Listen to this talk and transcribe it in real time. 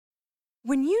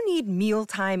When you need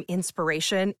mealtime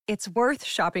inspiration, it's worth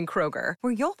shopping Kroger,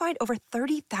 where you'll find over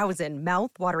 30,000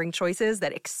 mouth-watering choices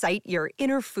that excite your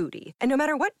inner foodie. And no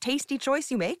matter what tasty choice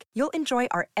you make, you'll enjoy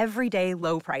our everyday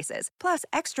low prices, plus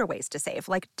extra ways to save,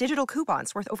 like digital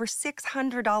coupons worth over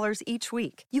 $600 each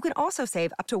week. You can also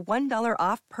save up to $1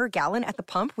 off per gallon at the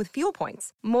pump with fuel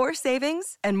points. More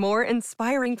savings and more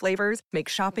inspiring flavors make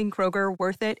shopping Kroger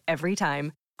worth it every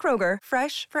time. Kroger,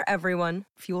 fresh for everyone.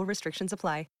 Fuel restrictions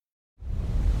apply.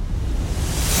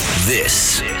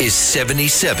 This is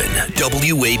 77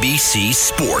 WABC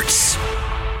Sports.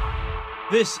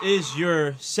 This is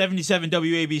your 77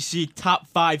 WABC Top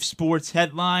 5 Sports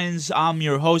Headlines. I'm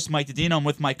your host, Mike Didino. I'm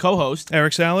with my co-host,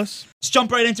 Eric Salas. Let's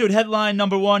jump right into it. Headline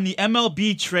number one, the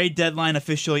MLB trade deadline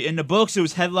officially in the books. It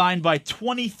was headlined by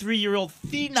 23-year-old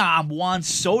phenom Juan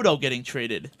Soto getting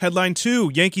traded. Headline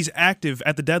 2, Yankees active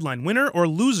at the deadline. Winner or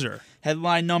loser?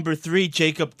 Headline number 3,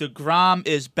 Jacob deGrom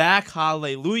is back.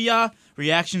 Hallelujah.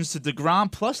 Reactions to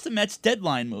deGrom plus the Mets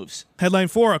deadline moves. Headline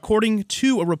 4, according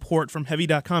to a report from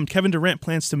Heavy.com, Kevin Durant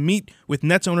plans to meet with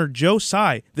Nets owner Joe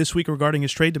Tsai this week regarding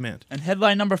his trade demand. And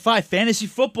headline number 5, fantasy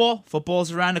football.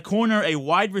 Football's around the corner. A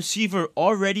wide receiver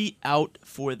already out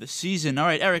for the season. All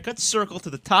right, Eric, let's circle to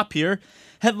the top here.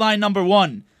 Headline number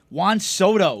 1, Juan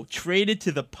Soto traded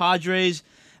to the Padres.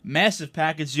 Massive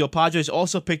package deal. Padres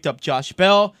also picked up Josh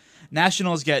Bell.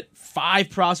 Nationals get 5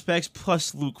 prospects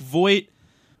plus Luke Voigt.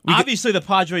 Obviously, the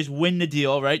Padres win the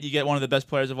deal, right? You get one of the best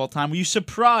players of all time. Were you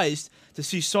surprised to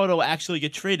see Soto actually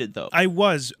get traded, though? I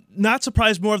was. Not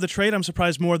surprised more of the trade. I'm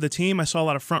surprised more of the team. I saw a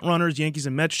lot of front runners. Yankees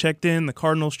and Mets checked in. The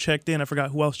Cardinals checked in. I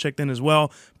forgot who else checked in as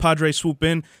well. Padres swoop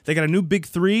in. They got a new big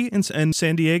 3 in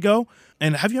San Diego.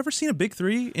 And have you ever seen a big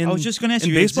 3 in baseball before? I was just going to ask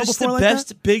you, is this the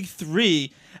best big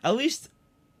 3? At least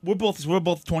we're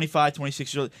both 25,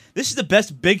 26 years old. This is the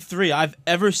best big 3 I've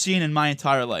ever seen in my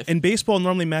entire life. And baseball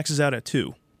normally maxes out at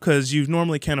 2. Because you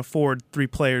normally can't afford 3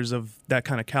 players of that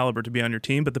kind of caliber to be on your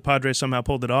team, but the Padres somehow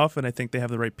pulled it off, and I think they have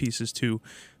the right pieces to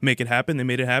make it happen. They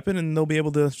made it happen, and they'll be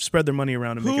able to spread their money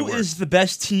around and make it work. Who is the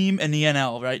best team in the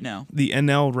NL right now? The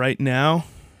NL right now?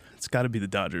 It's got to be the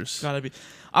Dodgers. Got to be.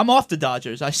 I'm off the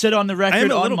Dodgers. I said on the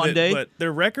record on Monday. But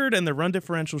their record and their run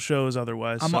differential shows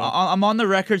otherwise. I'm on the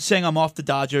record saying I'm off the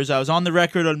Dodgers. I was on the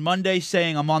record on Monday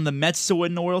saying I'm on the Mets to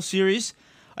win the World Series.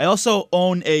 I also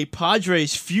own a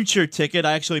Padres future ticket.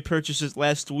 I actually purchased it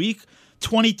last week,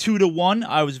 22-1.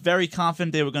 I was very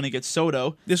confident they were going to get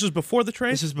Soto. This was before the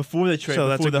trade? This is before the trade. So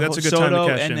that's a good Soto time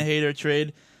to cash and in. the Hader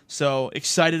trade. So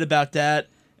excited about that.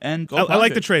 And I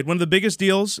like the trade. One of the biggest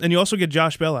deals, and you also get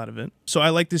Josh Bell out of it. So I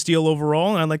like this deal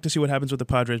overall, and I'd like to see what happens with the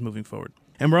Padres moving forward.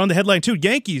 And we're on the headline 2.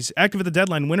 Yankees active at the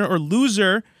deadline. Winner or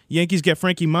loser? Yankees get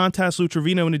Frankie Montas, Lou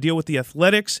Trevino in a deal with the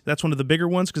Athletics. That's one of the bigger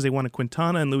ones because they wanted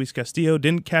Quintana and Luis Castillo.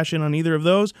 Didn't cash in on either of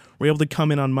those. Were able to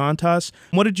come in on Montas.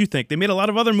 What did you think? They made a lot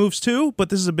of other moves too, but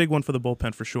this is a big one for the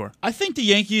bullpen for sure. I think the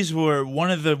Yankees were one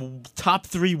of the top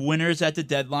 3 winners at the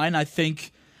deadline. I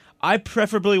think I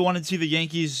preferably wanted to see the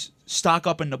Yankees stock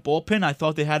up in the bullpen. I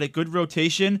thought they had a good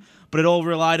rotation, but it all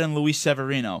relied on Luis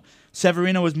Severino.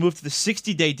 Severino was moved to the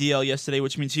 60-day DL yesterday,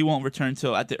 which means he won't return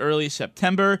until at the earliest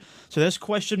September. So there's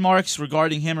question marks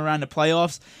regarding him around the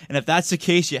playoffs. And if that's the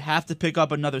case, you have to pick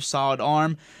up another solid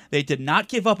arm. They did not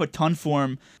give up a ton for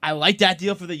him. I like that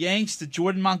deal for the Yanks. The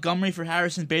Jordan Montgomery for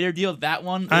Harrison Bader deal, that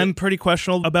one. I'm pretty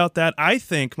questionable about that.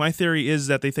 My theory is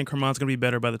that they think Herman's going to be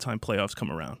better by the time playoffs come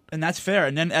around. And that's fair.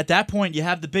 And then at that point, you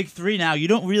have the big 3 now. You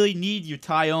don't really need your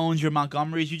Tyones, your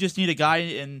Montgomerys. You just need a guy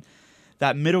in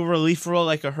that middle relief role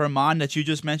like a Herman that you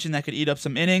just mentioned that could eat up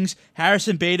some innings.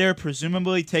 Harrison Bader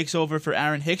presumably takes over for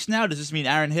Aaron Hicks now. Does this mean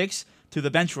Aaron Hicks to the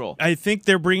bench role? I think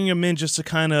they're bringing him in just to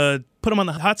kind of put him on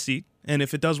the hot seat. And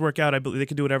if it does work out, I believe they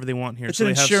can do whatever they want here. It's so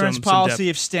an they have insurance some policy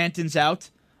depth. if Stanton's out.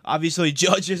 Obviously,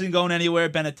 Judge isn't going anywhere.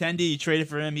 Benintendi, you traded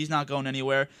for him. He's not going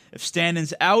anywhere. If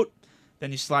Stanton's out,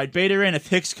 then you slide Bader in. If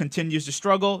Hicks continues to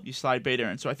struggle, you slide Bader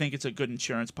in. So I think it's a good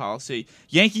insurance policy.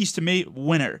 Yankees, to me,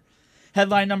 winner.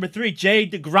 Headline number 3, Jay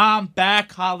deGrom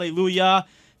back, hallelujah.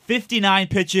 59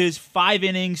 pitches, 5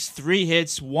 innings, 3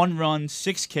 hits, 1 run,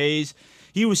 6 Ks.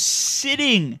 He was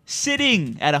sitting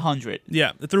at 100.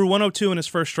 Yeah, threw 102 in his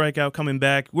first strikeout coming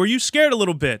back. Were you scared a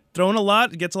little bit? Throwing a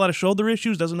lot, gets a lot of shoulder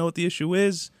issues, doesn't know what the issue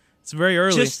is. It's very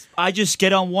early. I just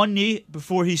get on one knee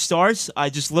before he starts. I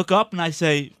just look up and I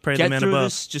say, Pray get the man through above.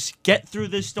 this. Just get through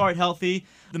this, start healthy.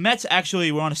 The Mets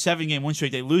actually were on a 7-game win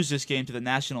streak. They lose this game to the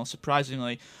Nationals,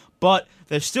 surprisingly. But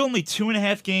they're still only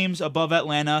 2.5 games above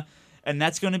Atlanta. and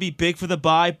that's going to be big for the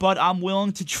bye, but I'm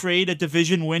willing to trade a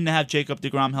division win to have Jacob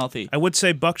deGrom healthy. I would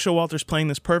say Buck Showalter's playing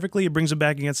this perfectly. He brings him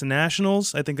back against the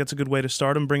Nationals. I think that's a good way to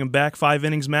start him. Bring him back 5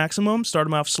 innings maximum. Start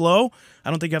him off slow. I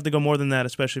don't think you have to go more than that,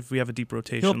 especially if we have a deep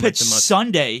rotation. He'll pitch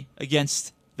Sunday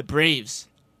against the Braves.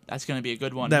 That's going to be a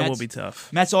good one. That will be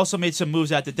tough. Mets also made some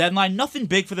moves at the deadline. Nothing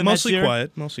big for the Mets here.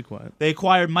 Mostly quiet. They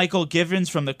acquired Michael Givens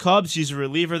from the Cubs. He's a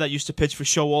reliever that used to pitch for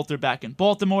Showalter back in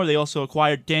Baltimore. They also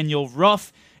acquired Daniel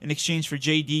Ruff in exchange for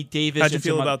J.D. Davis. How'd you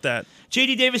feel about that?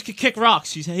 J.D. Davis could kick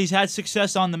rocks. He's had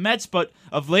success on the Mets, but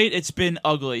of late it's been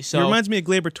ugly. So it reminds me of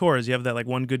Gleyber Torres. You have that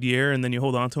one good year, and then you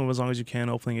hold on to him as long as you can,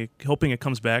 hoping it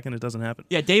comes back, and it doesn't happen.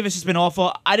 Yeah, Davis has been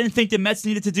awful. I didn't think the Mets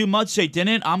needed to do much. They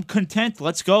didn't. I'm content.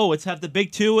 Let's go. Let's have the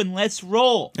big two, and let's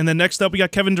roll. And then next up, we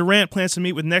got Kevin Durant plans to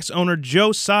meet with Knicks owner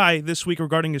Joe Tsai this week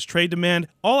regarding his trade demand.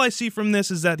 All I see from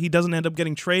this is that he doesn't end up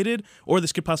getting traded, or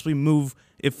this could possibly move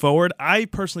it forward. I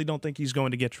personally don't think he's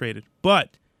going to get traded,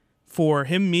 but for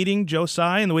him meeting Joe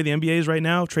Tsai and the way the NBA is right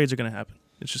now, trades are going to happen.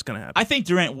 It's just going to happen. I think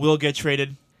Durant will get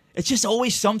traded. It's just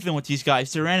always something with these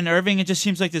guys. Durant and Irving, it just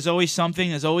seems like there's always something.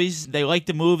 They like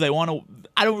to move. They want to.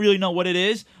 I don't really know what it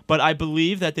is, but I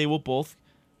believe that they will both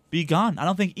be gone. I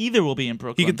don't think either will be in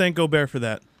Brooklyn. You can thank Gobert for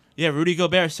that. Yeah, Rudy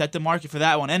Gobert set the market for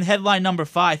that one. And headline number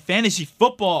 5, fantasy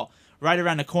football right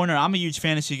around the corner. I'm a huge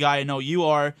fantasy guy. I know you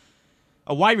are.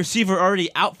 A wide receiver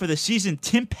already out for the season,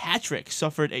 Tim Patrick,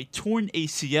 suffered a torn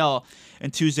ACL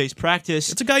in Tuesday's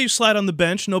practice. It's a guy you slide on the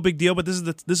bench, no big deal, but this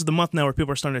is the month now where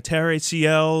people are starting to tear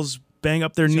ACLs, bang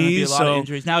up their knees. Be a lot of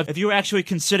injuries. Now, if you're actually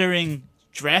considering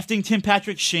drafting Tim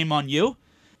Patrick, shame on you.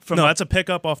 That's a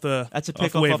pickup off the That's a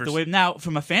pickup off the wave. Now,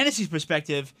 from a fantasy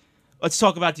perspective, let's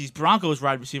talk about these Broncos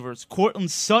wide receivers.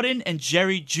 Courtland Sutton and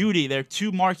Jerry Jeudy. They're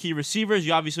 2 marquee receivers.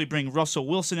 You obviously bring Russell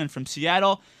Wilson in from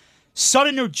Seattle.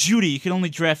 Sutton or Jeudy, you can only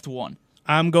draft one.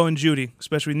 I'm going Jeudy,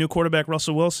 especially new quarterback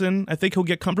Russell Wilson. I think he'll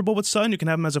get comfortable with Sutton. You can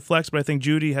have him as a flex, but I think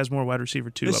Jeudy has more wide receiver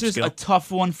too. This is a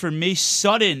tough one for me.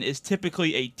 Sutton is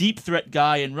typically a deep threat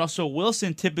guy, and Russell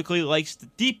Wilson typically likes the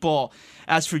deep ball.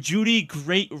 As for Jeudy,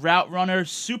 great route runner,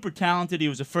 super talented. He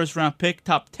was a first-round pick,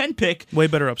 top 10 pick. Way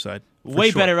better upside.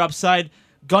 Better upside.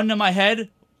 Gun to my head,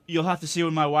 you'll have to see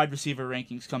when my wide receiver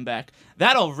rankings come back.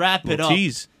 That'll wrap it up.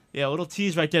 Tease. Yeah, a little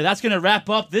tease right there. That's going to wrap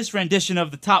up this rendition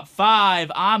of the Top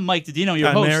 5. I'm Mike Didino,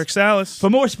 your host. I'm Eric Salas. For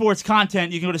more sports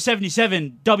content, you can go to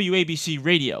 77 WABC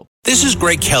Radio. This is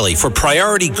Greg Kelly for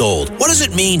Priority Gold. What does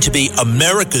it mean to be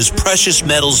America's precious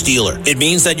metals dealer? It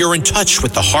means that you're in touch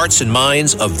with the hearts and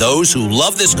minds of those who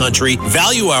love this country,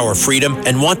 value our freedom,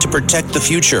 and want to protect the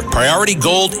future. Priority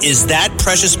Gold is that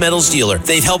precious metals dealer.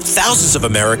 They've helped thousands of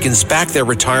Americans back their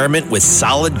retirement with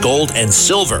solid gold and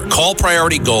silver. Call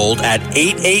Priority Gold at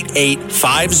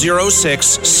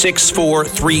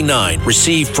 888-506-6439.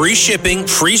 Receive free shipping,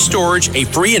 free storage, a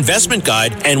free investment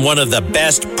guide, and one of the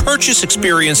best purchase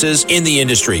experiences in the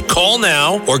industry. Call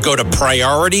now or go to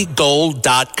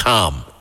PriorityGold.com.